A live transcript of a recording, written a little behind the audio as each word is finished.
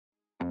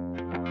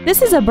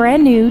This is a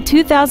brand new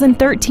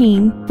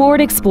 2013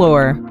 Ford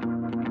Explorer.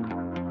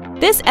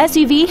 This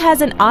SUV has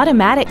an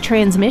automatic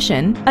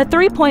transmission, a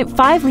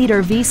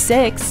 3.5-liter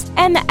V6,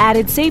 and the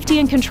added safety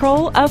and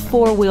control of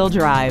 4-wheel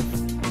drive.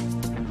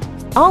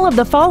 All of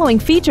the following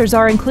features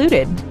are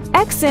included: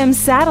 XM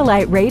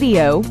satellite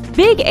radio,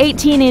 big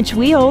 18-inch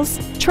wheels,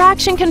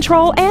 traction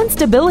control and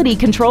stability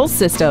control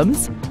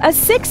systems, a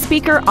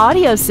 6-speaker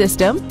audio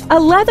system, a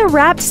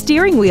leather-wrapped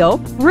steering wheel,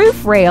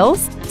 roof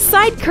rails,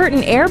 side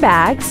curtain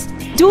airbags,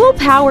 dual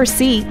power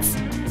seats,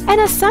 and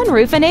a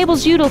sunroof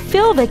enables you to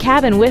fill the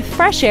cabin with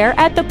fresh air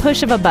at the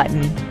push of a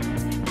button.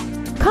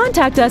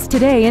 Contact us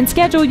today and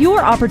schedule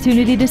your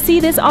opportunity to see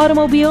this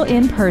automobile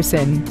in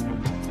person.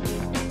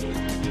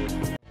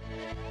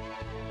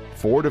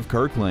 Ford of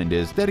Kirkland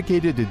is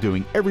dedicated to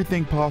doing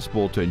everything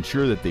possible to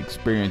ensure that the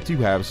experience you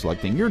have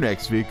selecting your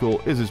next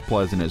vehicle is as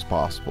pleasant as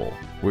possible.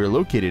 We're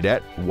located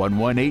at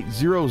 11800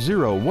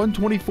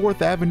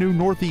 124th Avenue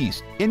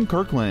Northeast in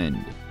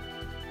Kirkland.